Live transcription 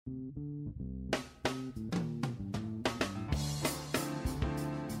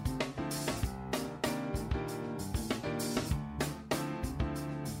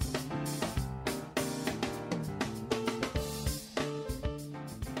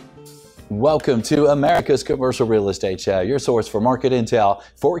Welcome to America's Commercial Real Estate Show, your source for market intel,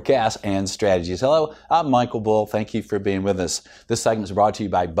 forecasts, and strategies. Hello, I'm Michael Bull. Thank you for being with us. This segment is brought to you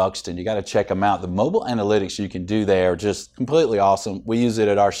by Buxton. You got to check them out. The mobile analytics you can do there, just completely awesome. We use it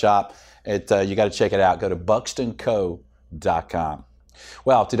at our shop. You got to check it out. Go to buxtonco.com.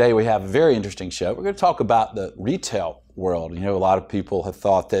 Well, today we have a very interesting show. We're going to talk about the retail world. You know, a lot of people have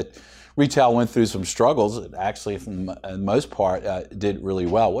thought that retail went through some struggles. It actually, for the most part, did really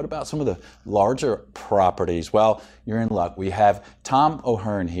well. What about some of the larger properties? Well, you're in luck. We have Tom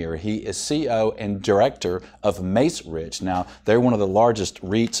O'Hearn here. He is CEO and director of Macerich. Now, they're one of the largest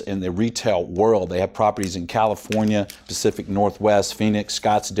REITs in the retail world. They have properties in California, Pacific Northwest, Phoenix,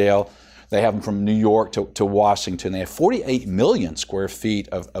 Scottsdale. They have them from New York to Washington. They have 48 million square feet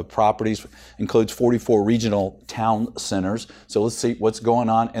of properties, includes 44 regional town centers. So let's see what's going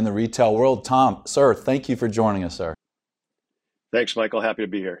on in the retail world. Tom, sir, thank you for joining us, sir. Thanks, Michael. Happy to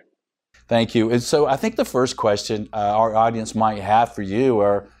be here. Thank you. And so I think the first question our audience might have for you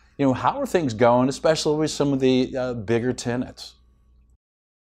are, how are things going, especially with some of the bigger tenants?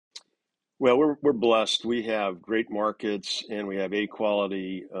 Well, we're blessed. We have great markets and we have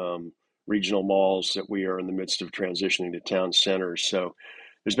A-quality regional malls that we are in the midst of transitioning to town centers. So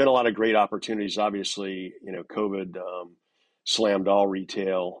there's been a lot of great opportunities. Obviously, COVID slammed all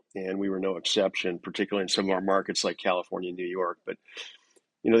retail, and we were no exception, particularly in some of our markets like California and New York. But,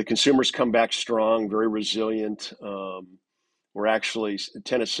 the consumers come back strong, very resilient. We're actually,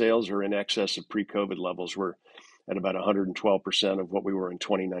 tenant sales are in excess of pre-COVID levels. We're at about 112% of what we were in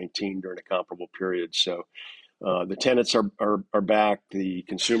 2019 during a comparable period. So the tenants are back, the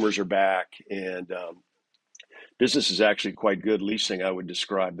consumers are back, and business is actually quite good. Leasing, I would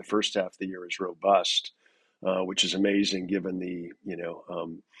describe the first half of the year as robust, which is amazing given the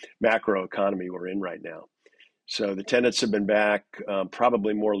macro economy we're in right now. So the tenants have been back,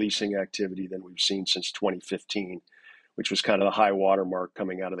 probably more leasing activity than we've seen since 2015, which was kind of the high watermark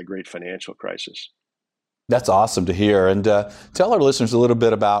coming out of the great financial crisis. That's awesome to hear. And tell our listeners a little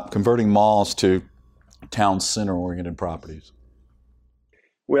bit about converting malls to town center oriented properties.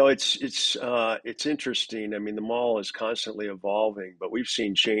 Well, it's interesting. I mean, the mall is constantly evolving, but we've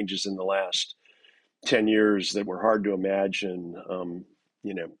seen changes in the last 10 years that were hard to imagine,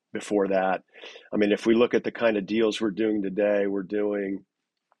 before that. I mean, if we look at the kind of deals we're doing today, we're doing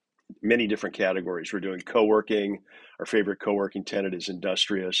many different categories. We're doing co-working. Our favorite co-working tenant is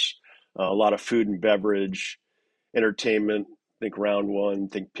Industrious. A lot of food and beverage, entertainment. Think Round One,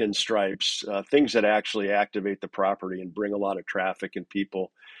 think Pinstripes, things that actually activate the property and bring a lot of traffic and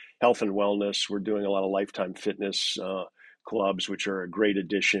people. Health and wellness, we're doing a lot of Lifetime Fitness clubs, which are a great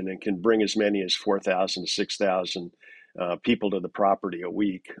addition and can bring as many as 4,000 to 6,000 people to the property a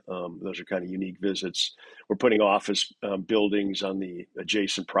week. Those are kind of unique visits. We're putting office buildings on the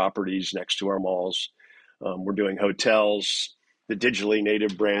adjacent properties next to our malls. We're doing hotels. The digitally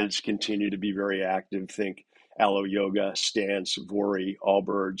native brands continue to be very active. Think Alo Yoga, Stance, Vori,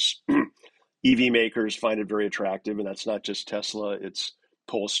 Allbirds. EV makers find it very attractive, and that's not just Tesla. It's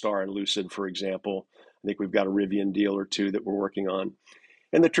Polestar and Lucid, for example. I think we've got a Rivian deal or two that we're working on.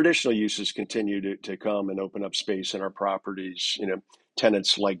 And the traditional uses continue to come and open up space in our properties,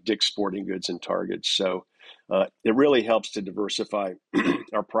 tenants like Dick's Sporting Goods and Target. So it really helps to diversify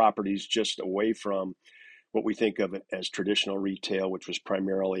our properties just away from what we think of as traditional retail, which was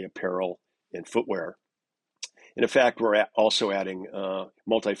primarily apparel and footwear. And in fact, we're also adding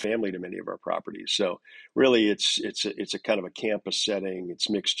multifamily to many of our properties. So really, it's a kind of a campus setting. It's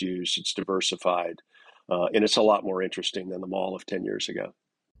mixed use. It's diversified, and it's a lot more interesting than the mall of 10 years ago.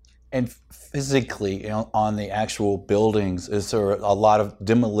 And physically, on the actual buildings, is there a lot of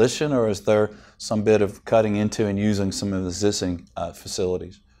demolition, or is there some bit of cutting into and using some of the existing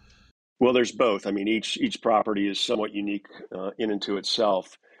facilities? Well, there's both. I mean, each property is somewhat unique in and to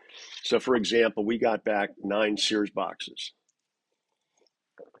itself. So, for example, we got back 9 Sears boxes.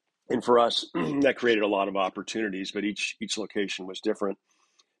 And for us, that created a lot of opportunities, but each location was different.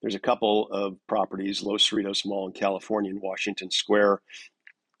 There's a couple of properties, Los Cerritos Mall in California and Washington Square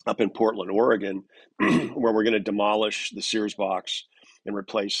up in Portland, Oregon, where we're going to demolish the Sears box and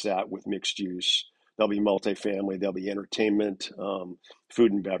replace that with mixed use. There'll be multifamily, there'll be entertainment,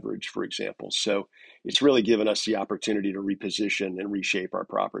 food and beverage, for example. So it's really given us the opportunity to reposition and reshape our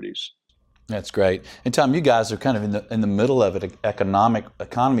properties. That's great. And Tom, you guys are kind of in the middle of it,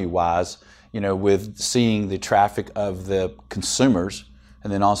 economy wise, with seeing the traffic of the consumers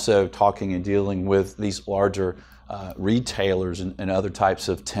and then also talking and dealing with these larger retailers and other types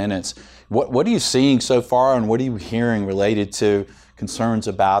of tenants. What are you seeing so far, and what are you hearing related to concerns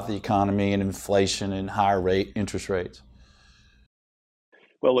about the economy and inflation and higher interest rates?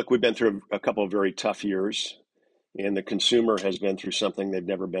 Well, look, we've been through a couple of very tough years, and the consumer has been through something they've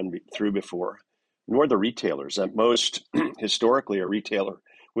never been through before, nor the retailers. At most, historically, a retailer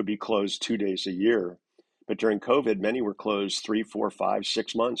would be closed 2 days a year, but during COVID, many were closed 3, 4, 5,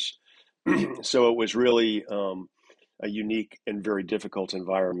 6 months. So it was really a unique and very difficult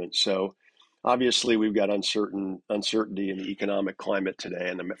environment. So obviously, we've got uncertainty in the economic climate today,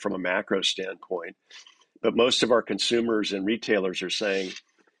 and from a macro standpoint. But most of our consumers and retailers are saying,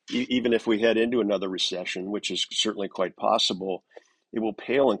 even if we head into another recession, which is certainly quite possible, it will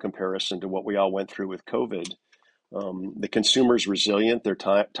pale in comparison to what we all went through with COVID. The consumer's resilient. They're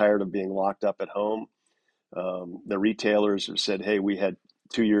tired of being locked up at home. The retailers have said, hey, we had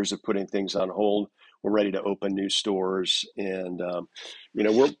 2 years of putting things on hold. We're ready to open new stores. And,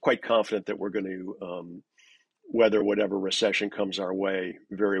 we're quite confident that we're going to weather whatever recession comes our way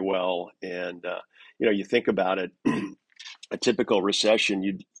very well. And, you think about it, a typical recession,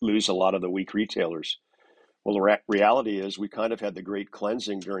 you'd lose a lot of the weak retailers. Well, the reality is we kind of had the great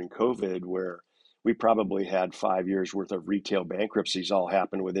cleansing during COVID where we probably had 5 years worth of retail bankruptcies all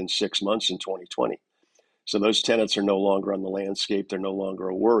happen within 6 months in 2020. So those tenants are no longer on the landscape. They're no longer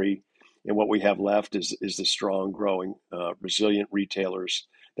a worry. And what we have left is the strong, growing, resilient retailers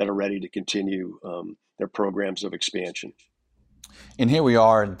that are ready to continue their programs of expansion. And here we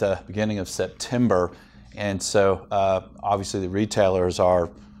are at the beginning of September, and so obviously the retailers are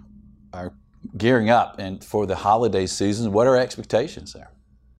gearing up and for the holiday season. What are expectations there?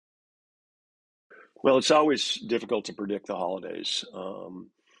 Well, it's always difficult to predict the holidays.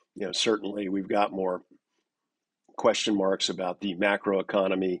 Certainly we've got more question marks about the macro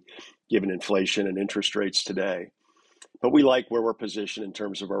economy given inflation and interest rates today. But we like where we're positioned in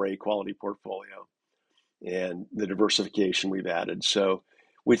terms of our A quality portfolio and the diversification we've added. So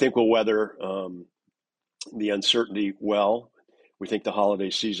we think we'll weather the uncertainty well. We think the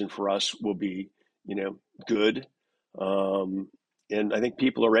holiday season for us will be, good. And I think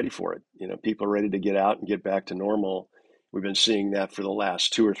people are ready for it. People are ready to get out and get back to normal. We've been seeing that for the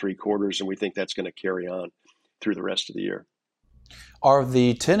last 2 or 3 quarters, and we think that's going to carry on through the rest of the year. Are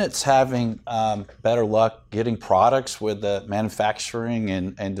the tenants having better luck getting products with the manufacturing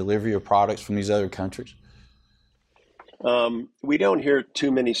and delivery of products from these other countries? We don't hear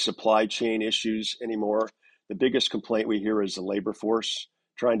too many supply chain issues anymore. The biggest complaint we hear is the labor force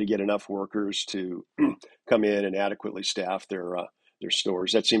trying to get enough workers to come in and adequately staff their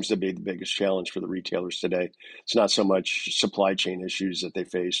stores. That seems to be the biggest challenge for the retailers today. It's not so much supply chain issues that they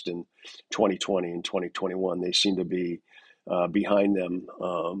faced in 2020 and 2021. They seem to be behind them.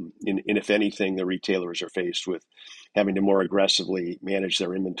 And if anything, the retailers are faced with having to more aggressively manage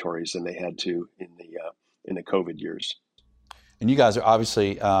their inventories than they had to in the COVID years. And you guys are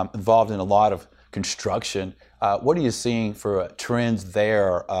obviously involved in a lot of construction. What are you seeing for trends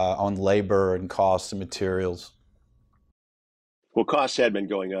there on labor and costs and materials? Well, costs had been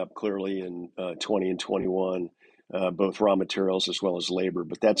going up clearly in 20 and 21, both raw materials as well as labor,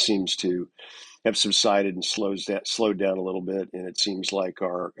 but that seems to have subsided and slowed down a little bit. And it seems like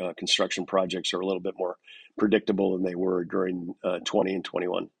our construction projects are a little bit more predictable than they were during 20 and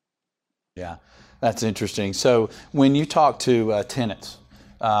 21. Yeah, that's interesting. So when you talk to tenants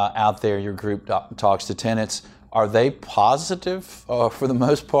out there, your group talks to tenants, are they positive for the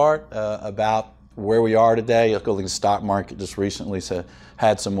most part about where we are today? Look, the stock market just recently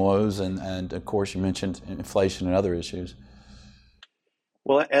had some woes, and of course you mentioned inflation and other issues.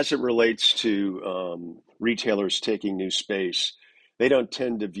 Well, as it relates to retailers taking new space, they don't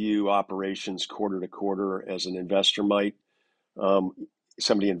tend to view operations quarter to quarter as an investor might, um,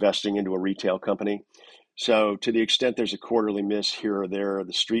 somebody investing into a retail company. So, to the extent there's a quarterly miss here or there,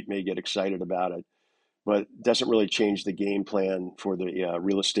 the street may get excited about it, but doesn't really change the game plan for the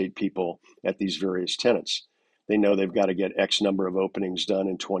real estate people at these various tenants. They know they've got to get X number of openings done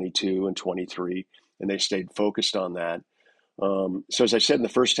in 22 and 23, and they stayed focused on that. So as I said, in the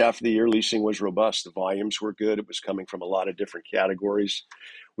first half of the year, leasing was robust. The volumes were good. It was coming from a lot of different categories.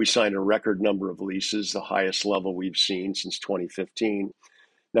 We signed a record number of leases, the highest level we've seen since 2015.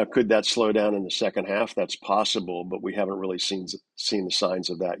 Now, could that slow down in the second half? That's possible, but we haven't really seen the signs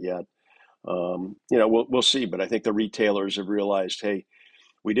of that yet. We'll see. But I think the retailers have realized, hey,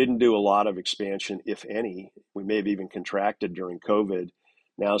 we didn't do a lot of expansion, if any. We may have even contracted during COVID.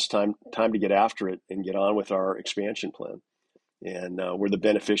 Now it's time to get after it and get on with our expansion plan. And we're the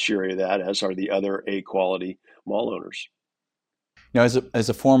beneficiary of that, as are the other A quality mall owners. as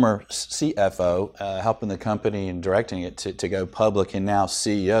a former CFO, helping the company and directing it to go public, and now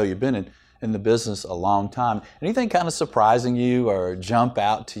CEO, you've been in the business a long time. Anything kind of surprising you or jump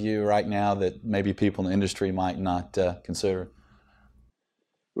out to you right now that maybe people in the industry might not consider?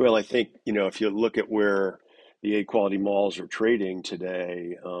 Well, I think, if you look at where the A quality malls are trading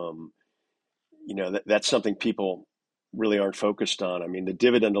today, that's something people really aren't focused on. I mean, the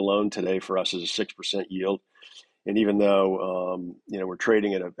dividend alone today for us is a 6% yield. And even though, we're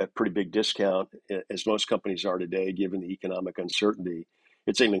trading at a pretty big discount, as most companies are today, given the economic uncertainty,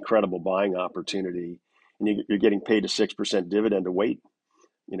 it's an incredible buying opportunity. And you're getting paid a 6% dividend to wait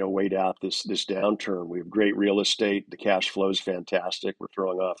out this downturn. We have great real estate. The cash flow is fantastic. We're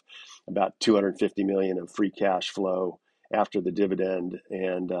throwing off about $250 million of free cash flow after the dividend.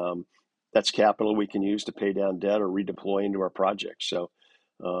 And that's capital we can use to pay down debt or redeploy into our projects. So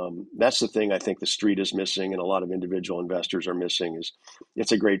that's the thing I think the street is missing and a lot of individual investors are missing is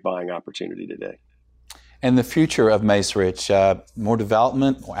it's a great buying opportunity today. And the future of Macerich, more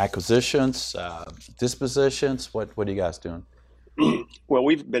development, more acquisitions, dispositions, what are you guys doing? Well,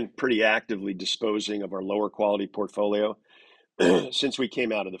 we've been pretty actively disposing of our lower quality portfolio since we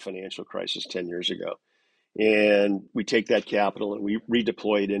came out of the financial crisis 10 years ago. And we take that capital and we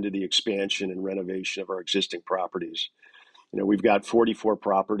redeploy it into the expansion and renovation of our existing properties. We've got 44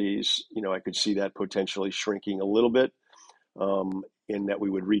 properties. I could see that potentially shrinking a little bit in that we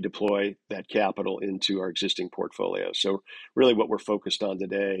would redeploy that capital into our existing portfolio. So really what we're focused on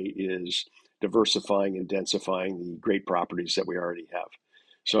today is diversifying and densifying the great properties that we already have.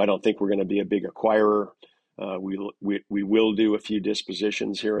 So I don't think we're going to be a big acquirer. We will do a few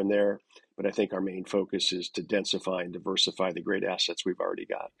dispositions here and there, but I think our main focus is to densify and diversify the great assets we've already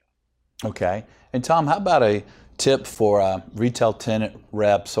got. Okay. And Tom, how about a tip for retail tenant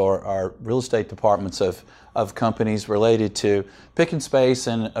reps or real estate departments of companies related to picking space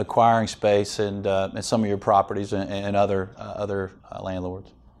and acquiring space and some of your properties and other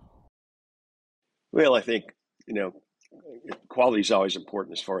landlords? Well, I think, quality is always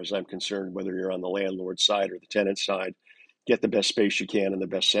important as far as I'm concerned, whether you're on the landlord side or the tenant side. Get the best space you can in the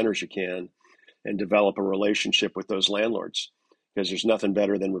best centers you can and develop a relationship with those landlords, because there's nothing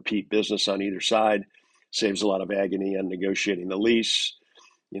better than repeat business on either side. Saves a lot of agony on negotiating the lease.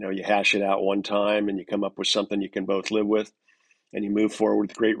 You hash it out one time and you come up with something you can both live with and you move forward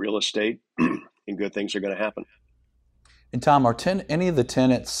with great real estate and good things are going to happen. And Tom, are any of the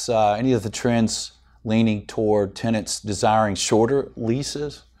tenants, any of the trends leaning toward tenants desiring shorter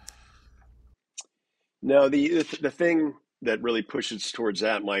leases? No, the thing that really pushes towards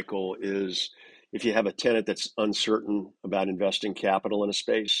that, Michael, is if you have a tenant that's uncertain about investing capital in a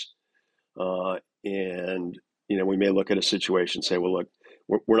space, and we may look at a situation and say, well, look,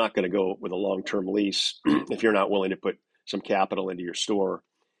 we're not going to go with a long-term lease if you're not willing to put some capital into your store.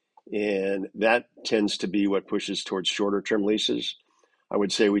 And that tends to be what pushes towards shorter-term leases. I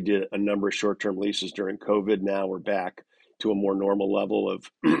would say we did a number of short-term leases during COVID. Now we're back to a more normal level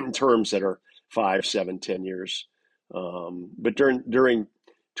of terms that are 5, 7, 10 years. But during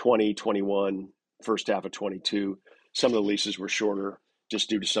 2021, first half of 22, some of the leases were shorter just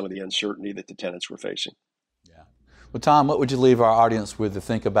due to some of the uncertainty that the tenants were facing. Yeah. Well, Tom, what would you leave our audience with to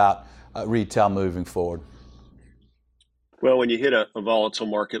think about retail moving forward? Well, when you hit a volatile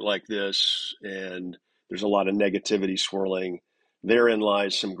market like this and there's a lot of negativity swirling, therein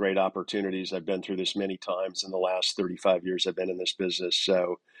lies some great opportunities. I've been through this many times in the last 35 years I've been in this business.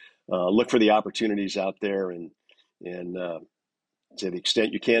 So look for the opportunities out there and to the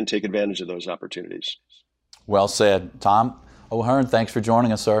extent you can, take advantage of those opportunities. Well said. Tom O'Hearn, thanks for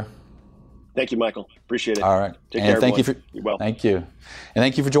joining us, sir. Thank you, Michael. Appreciate it. All right. Take care, thank everyone. you You're welcome. Thank you. And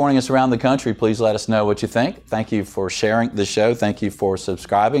thank you for joining us around the country. Please let us know what you think. Thank you for sharing the show. Thank you for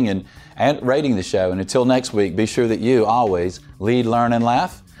subscribing and rating the show. And until next week, be sure that you always lead, learn, and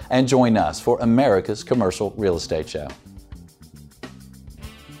laugh. And join us for America's Commercial Real Estate Show.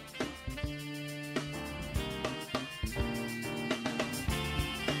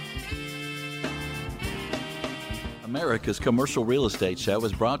 America's Commercial Real Estate Show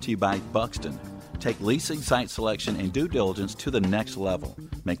is brought to you by Buxton. Take leasing, site selection, and due diligence to the next level.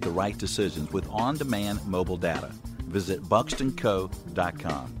 Make the right decisions with on-demand mobile data. Visit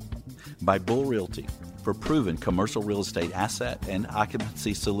buxtonco.com. By Bull Realty. For proven commercial real estate asset and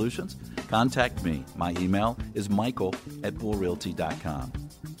occupancy solutions, contact me. My email is michael@bullrealty.com.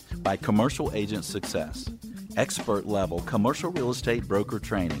 By Commercial Agent Success. Expert level commercial real estate broker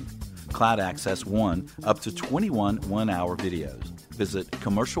training. Cloud Access 1, up to 21 one-hour videos. Visit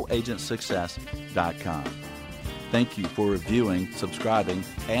commercialagentsuccess.com. Thank you for reviewing, subscribing,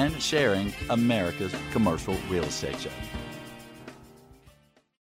 and sharing America's Commercial Real Estate Show.